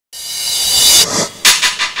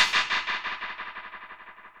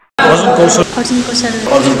कौशल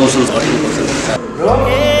अर्जुन कौशल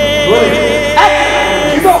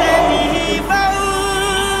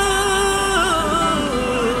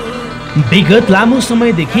विगत लामो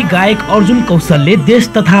समयदेखि गायक अर्जुन कौशलले देश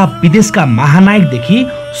तथा विदेशका महानायकदेखि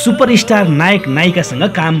सुपरस्टार नायक नायिकासँग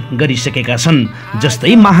काम गरिसकेका छन्।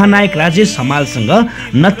 जस्तै महानायक राजेश हमालसँग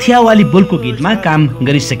नथियावाली बोलको गीतमा काम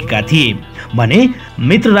गरिसकेका थिए भने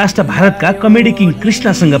मित्र राष्ट्र भारतका कमेडी किङ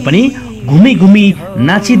कृष्णसँग पनि घुमी घुमी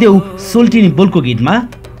नाचिदेऊ सोल्टिनी बोलको गीतमा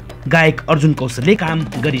गायक अर्जुन कौशलले काम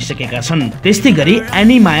गरिसकेका छन्। त्यस्तै गरी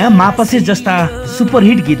एनी माया मापसे जस्ता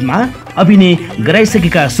सुपरहिट गीतमा अभिनय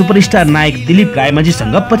गराइसकेका सुपरस्टार नायक दिलीप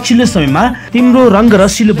रायमाझीसँग पछिल्लो समयमा तिम्रो रंग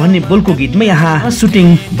रसिलो भन्ने बोलको गीतमा यहाँ सुटिङ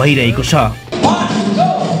भइरहेको छ।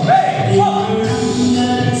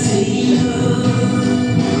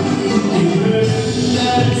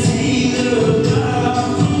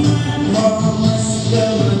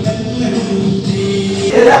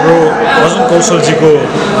 अर्जुन कौशलजीको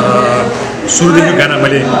सुरुदेखि गाना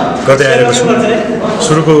मैले गर्दै आएको छु।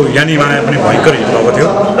 सुरुको यानी माया पनि भयङ्कर हिट भएको थियो,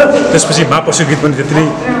 त्यसपछि मापसी गीत पनि त्यति नै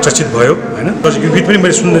चर्चित भयो होइन। यो गीत पनि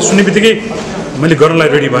मैले सुन्ने बित्तिकै मैले गर्नलाई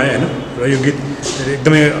रेडी भएँ होइन। र यो गीत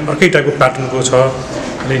एकदमै अर्कै टाइपको प्याटर्नको छ,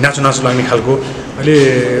 अलि नाचु नाचु लाग्ने खालको। अहिले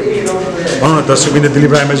भनौँ न दर्शकबिन्द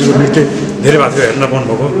दिलीप रायमाझीको नृत्य धेरै भएको थियो, हेर्न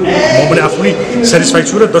पाउनुभएको। म पनि आफू पनि सेटिस्फाइड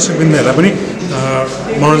छु र दर्शकबिन्दहरूलाई पनि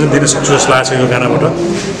मनोरञ्जन दिन सक्छु जस्तो लागेको छ यो गानाबाट।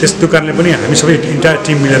 त्यो कारणले पनि हामी सबै इन्टायर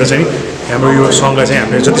टिम मिलेर चाहिँ हाम्रो यो सङलाई चाहिँ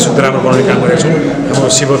हामीले जतिसक्दो राम्रो बनाउने काम गरेका छौँ। हाम्रो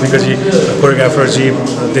शिव विकजी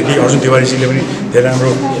कोरियोग्राफरजीदेखि अर्जुन तिवारीजीले पनि धेरै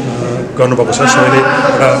राम्रो गर्नुभएको छ। सबैले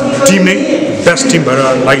एउटा टिम नै बेस्ट टिम भएर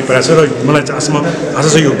लागिपरेको छ र मलाई आशा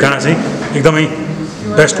छ यो गाना चाहिँ एकदमै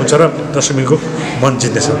बेस्ट हुन्छ र दर्शकबिन्दको मन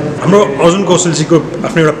जित्नेछ। हाम्रो अर्जुन कौशलजीको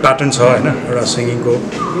आफ्नो एउटा प्याटर्न छ होइन, एउटा सिङ्गिङको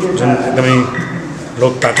जुन एकदमै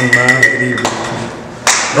लोक प्याटर्नमा यदि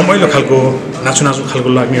रमाइलो खालको नाचु नाचु खालको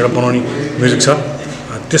लाग्ने एउटा बनाउने म्युजिक छ।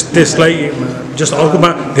 त्यसलाई जस्तो अर्कोमा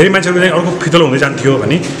धेरै मान्छेहरू चाहिँ अर्को फितलो हुँदै जान्थ्यो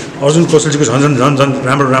भने अर्जुन कौशलजीको झन्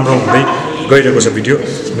राम्रो हुँदै गइरहेको छ।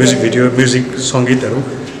 म्युजिक सङ्गीतहरू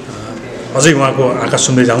अझै उहाँको आकाश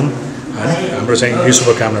सुन्दै जाउन् होइन, हाम्रो चाहिँ यो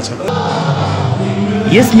शुभकामना छ।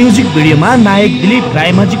 यस म्युजिक भिडियोमा नायक दिलीप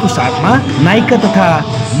रायमाझीको साथमा नायिका तथा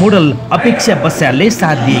मोडल अपेक्षा बस्यालले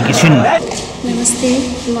साथ दिएकी छिन्। नमस्ते,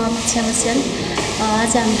 म अपेक्षा बस्याल।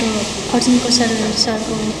 आज हाम्रो अर्जुन कौशल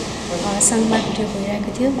सरको सङमा भिडियो भइरहेको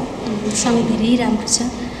थियो। सङ धेरै राम्रो छ,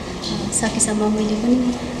 सकेसम्म मैले पनि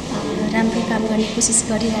राम्रो काम गर्ने कोसिस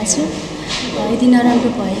गरिरहेको छु। यदि नराम्रो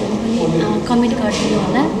भयो भने पनि कमेन्ट गरिदिनु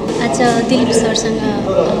होला। आज दिलीप सरसँग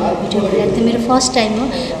भिडियो भइरहेको थियो, मेरो फर्स्ट टाइम हो।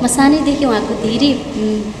 म सानैदेखि उहाँको धेरै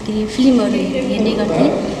फिल्महरू हेर्ने गर्थेँ,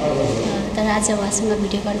 तर आज उहाँसँग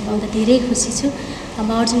भिडियो गर्न पाउँदा धेरै खुसी छु। म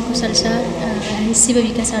अर्जुन कौशल सर अनि शिव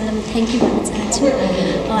विकास सरलाई म थ्याङ्क यू भन्न चाहन्छु,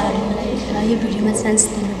 उहाँहरूले मलाई यो भिडियोमा चान्स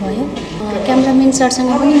दिनुभयो। क्यामराम्यान सरसँग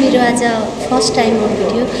पनि मेरो आज फर्स्ट टाइम हो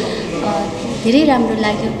भिडियो। धेरै राम्रो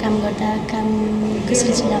लाग्यो काम गर्दा, कामको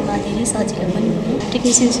सिलसिलामा धेरै सजिलो पनि भयो।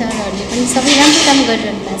 टेक्निसियन सरहरूले पनि सबै राम्रो काम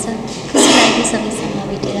गरिरहनु भएको छ, खुसी लाग्यो सबैसँग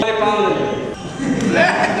भेटेर।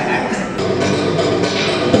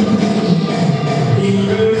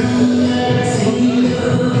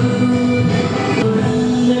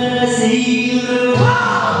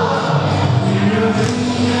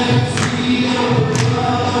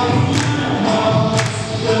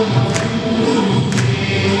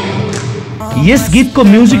 यस गीतको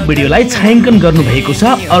म्युजिक भिडियोलाई छायाङ्कन गर्नुभएको छ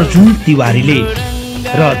अर्जुन तिवारीले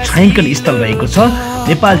र छायाङ्कन स्थल रहेको छ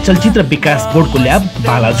नेपाल चलचित्र विकास बोर्डको ल्याब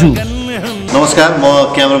बालाजु। नमस्कार,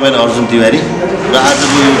 म क्यामेराम्यान अर्जुन तिवारी र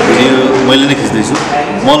आजको यो भिडियो मैले नै खिच्दैछु।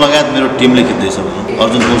 म लगायत मेरो टिमले खिच्दैछ।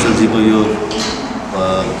 अर्जुन कौशलजीको यो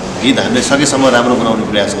गीत हामीले सकेसम्म राम्रो बनाउने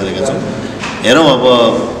प्रयास गरेका छौँ। हेरौँ अब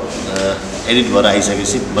एडिट भएर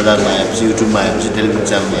आइसकेपछि, बजारमा आएपछि, युट्युबमा आएपछि, टेलिभिजन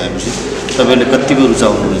च्यानलमा आएपछि तपाईँहरूले कतिको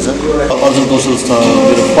रुचाउनुहुनेछ। अर्जुन कौशलसँग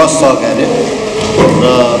मेरो फर्स्ट सहकार्य र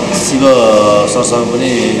शिव सरसँग पनि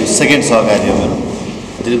सेकेन्ड सहकार्य हो मेरो।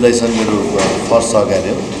 दिलीप दाईसँग मेरो फर्स्ट सहकार्य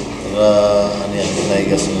हो र अनि हाम्रो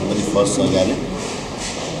नायिकासँग पनि फर्स्ट सहकार्य।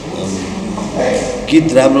 गीत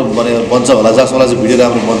राम्रो बन्छ होला, जसलाई चाहिँ भिडियो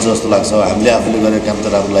राम्रो बन्छ जस्तो लाग्छ। हामीले आफूले गरेको काम त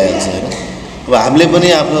राम्रो लागिहाल्छ होइन। अब हामीले पनि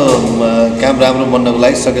आफ्नो काम राम्रो बन्नको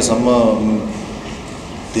लागि सकेसम्म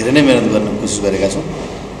धेरै नै मेहनत गर्ने कोसिस गरेका छौँ।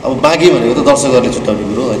 अब बाँकी भनेको त दर्शकहरूले छुट्याउने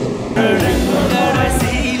कुरो होइन।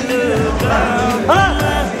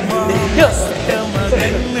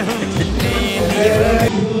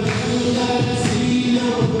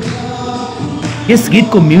 यस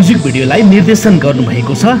गीतको म्युजिक भिडियोलाई निर्देशन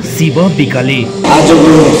गर्नुभएको छ शिव विकले।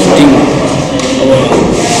 आजको सुटिङ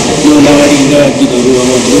यो लगाइएका गीतहरू अब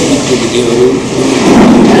लोकगीतको भिडियोहरू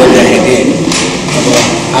गरिराखेको थिएँ। अब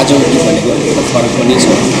आजको गीत भनेको अलिकति फरक पनि छ।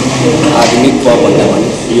 आधुनिक पप भन्दा पनि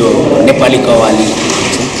यो नेपाली कव्वाली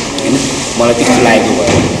छ हैन, मलाई त्यस्तो लागेको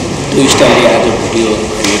भयो। त्यो स्टाइलले आज भिडियो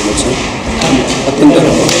हेरेको छ, अत्यन्त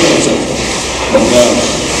राम्रो छ। र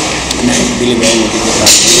दिलीप भाइको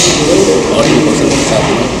साथ अर्जुन कौशलको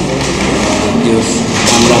साथमा त्यो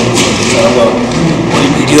काम राम्रो छ। अब भोलि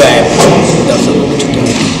भिडियो आएपछि दर्शकहरूको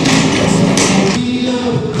छुट्याउने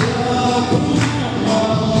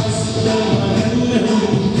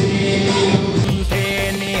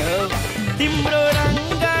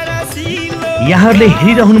यहाँहरूले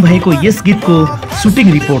हेरिरहनु भएको यस गीतको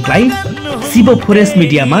सुटिङ रिपोर्टलाई शिव फोरेस्ट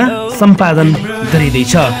मिडियामा सम्पादन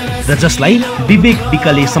गरिँदैछ र जसलाई विवेक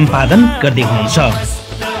विकले सम्पादन गर्दै हुनुहुन्छ।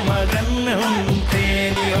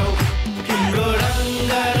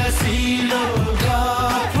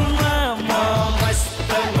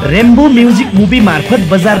 रेम्बो म्युजिक मुभी मार्फत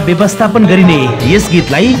बजार व्यवस्थापन गरिने यस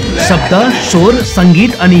गीतलाई शब्द, स्वर,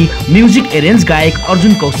 सङ्गीत अनि म्युजिक एरेन्ज गायक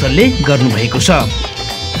अर्जुन कौशलले गर्नुभएको छ।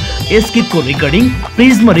 यस गीतको रेकर्डिङ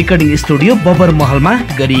प्रिज्म रेकर्डिङ स्टुडियो बबर महलमा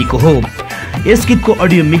गरिएको हो। यस गीतको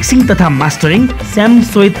अडियो मिक्सिङ तथा मास्टरिङ श्याम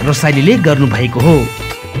सोइत रसाइलीले गर्नुभएको हो।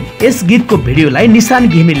 यस गीतको भिडियोलाई निशान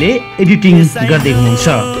घिमिरेले एडिटिङ गर्दै हुनुहुन्छ।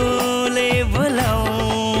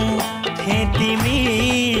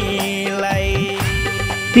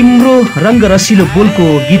 तिम्रो रङ्ग रसिलो बोलको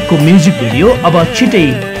गीतको म्युजिक भिडियो अब छिटै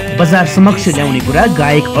बजार समक्ष ल्याउने कुरा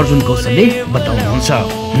गायक अर्जुन कौशलले बताउनुहुन्छ।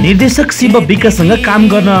 निर्देशक शिव विकसँग काम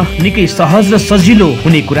गर्न निकै सहज र सजिलो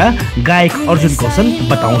हुने कुरा गायक अर्जुन कौशल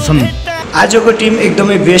बताउँछन्। आजको टिम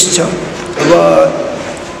एकदमै बेस्ट छ। अब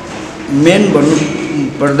मेन भन्नु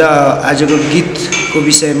पर्दा आजको गीतको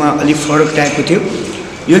विषयमा अलिक फरक टाइपको थियो।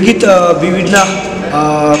 यो गीत विभिन्न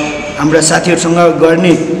हाम्रा साथीहरूसँग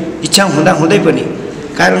गर्ने इच्छा हुँदा हुँदै पनि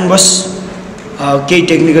कारणवश केही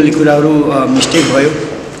टेक्निकली कुराहरू मिस्टेक भयो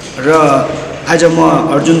र आज म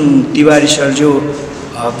अर्जुन तिवारी सर जो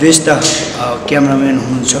बेस्ट क्यामराम्यान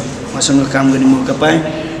हुनुहुन्छ, मसँग काम गर्ने मौका पाएँ।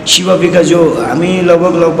 शिव विका जो हामी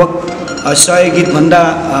लगभग 100 गीतभन्दा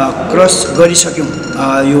क्रस गरिसक्यौँ।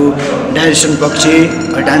 यो डाइरेक्सन पक्ष,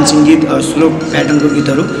 डान्सिङ गीत, स्लो प्याटर्नको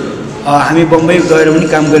गीतहरू हामी बम्बई गएर पनि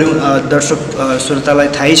काम गऱ्यौँ, दर्शक श्रोतालाई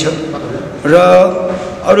थाहै छ। र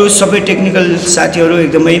अरू सबै टेक्निकल साथीहरू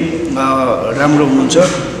एकदमै राम्रो हुनुहुन्छ।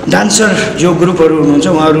 डान्सर जो ग्रुपहरू हुनुहुन्छ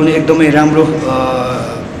उहाँहरू पनि एकदमै राम्रो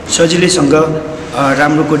सजिलैसँग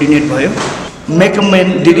राम्रो कोअर्डिनेट भयो। मेकअप म्यान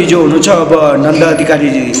दिदी जो हुनुहुन्छ अब नन्दा अधिकारी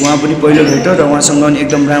दिदी, उहाँ पनि पहिलो भेट्यो र उहाँसँग पनि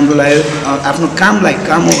एकदम राम्रो लाग्यो। आफ्नो कामलाई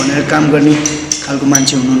काम हो भनेर काम गर्ने खालको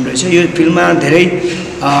मान्छे हुनुहुँदो रहेछ। यो फिल्ममा धेरै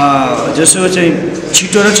जसो चाहिँ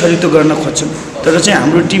छिटो र छरितो गर्न खोज्छन्, तर चाहिँ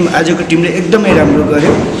हाम्रो टिम आजको टिमले एकदमै राम्रो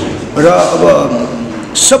गर्यो र अब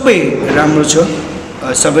सबै राम्रो छ।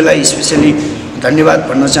 सबैलाई स्पेसली धन्यवाद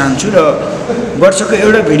भन्न चाहन्छु र वर्षको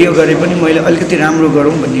एउटा भिडियो गरे पनि मैले अलिकति राम्रो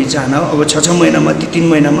गरौँ भन्ने चाहना हो। अब 6 महिनामा 3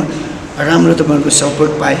 महिनामा राम्रो तपाईँहरूको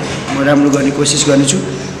सपोर्ट पाएँ, म राम्रो गर्ने कोसिस गर्नेछु।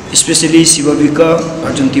 स्पेसली शिव विक,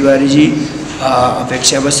 अर्जुन तिवारीजी,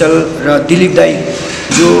 अपेक्षा बसल र दिलीप दाई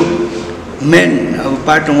जो मेन अब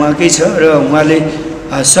पार्ट उहाँकै छ र उहाँले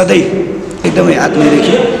सधैँ एकदमै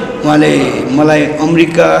आत्मीयदेखि उहाँले मलाई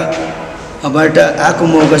अमेरिकाबाट आएको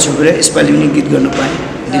मौका छोडेर यसपालि पनि गीत गर्न पाएँ।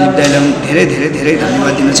 दिलीप दाईलाई पनि धेरै धेरै धेरै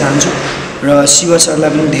धन्यवाद दिन चाहन्छु र शिव सरलाई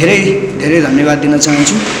पनि धेरै धेरै धन्यवाद दिन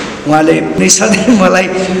चाहन्छु। उहाँले नै सधैँ मलाई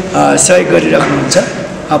सहयोग गरिराख्नुहुन्छ,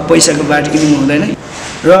 पैसाको बाटो किन्नु हुँदैन।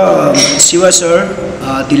 र शिव सर,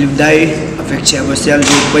 दिलीप दाई, अपेक्षा बस्याल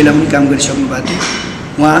जो पहिला पनि काम गरिसक्नु भएको थियो,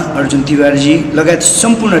 उहाँ अर्जुन तिवारीजी लगायत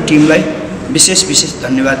सम्पूर्ण टिमलाई विशेष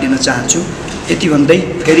धन्यवाद दिन चाहन्छु। यति भन्दै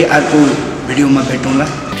फेरि अर्को भिडियोमा भेटौँला।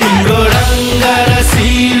 तिम्रो रङ्ग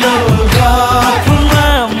रसिलो गाफमा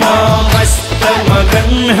म मस्त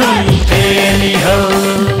मगन हुन्थे नि हो।